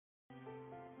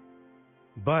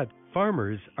But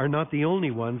farmers are not the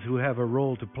only ones who have a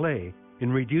role to play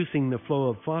in reducing the flow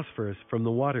of phosphorus from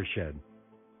the watershed.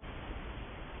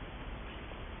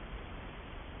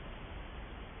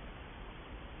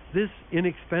 This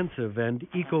inexpensive and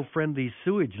eco-friendly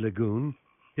sewage lagoon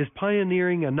is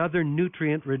pioneering another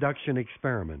nutrient reduction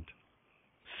experiment.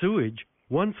 Sewage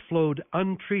once flowed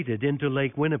untreated into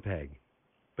Lake Winnipeg,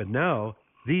 but now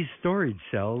these storage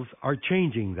cells are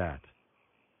changing that.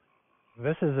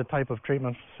 This is a type of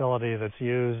treatment facility that's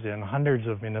used in hundreds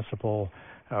of municipal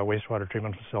wastewater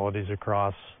treatment facilities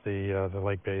across the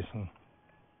lake basin.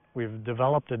 We've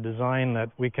developed a design that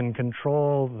we can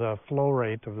control the flow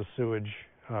rate of the sewage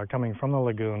coming from the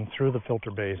lagoon through the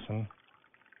filter basin.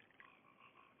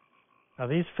 Now,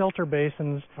 these filter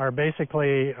basins are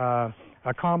basically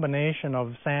a combination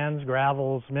of sands,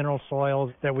 gravels, mineral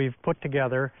soils that we've put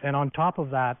together, and on top of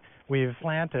that we've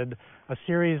planted a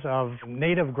series of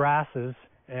native grasses,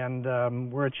 and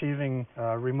we're achieving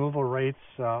removal rates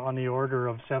on the order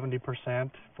of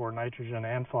 70% for nitrogen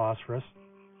and phosphorus.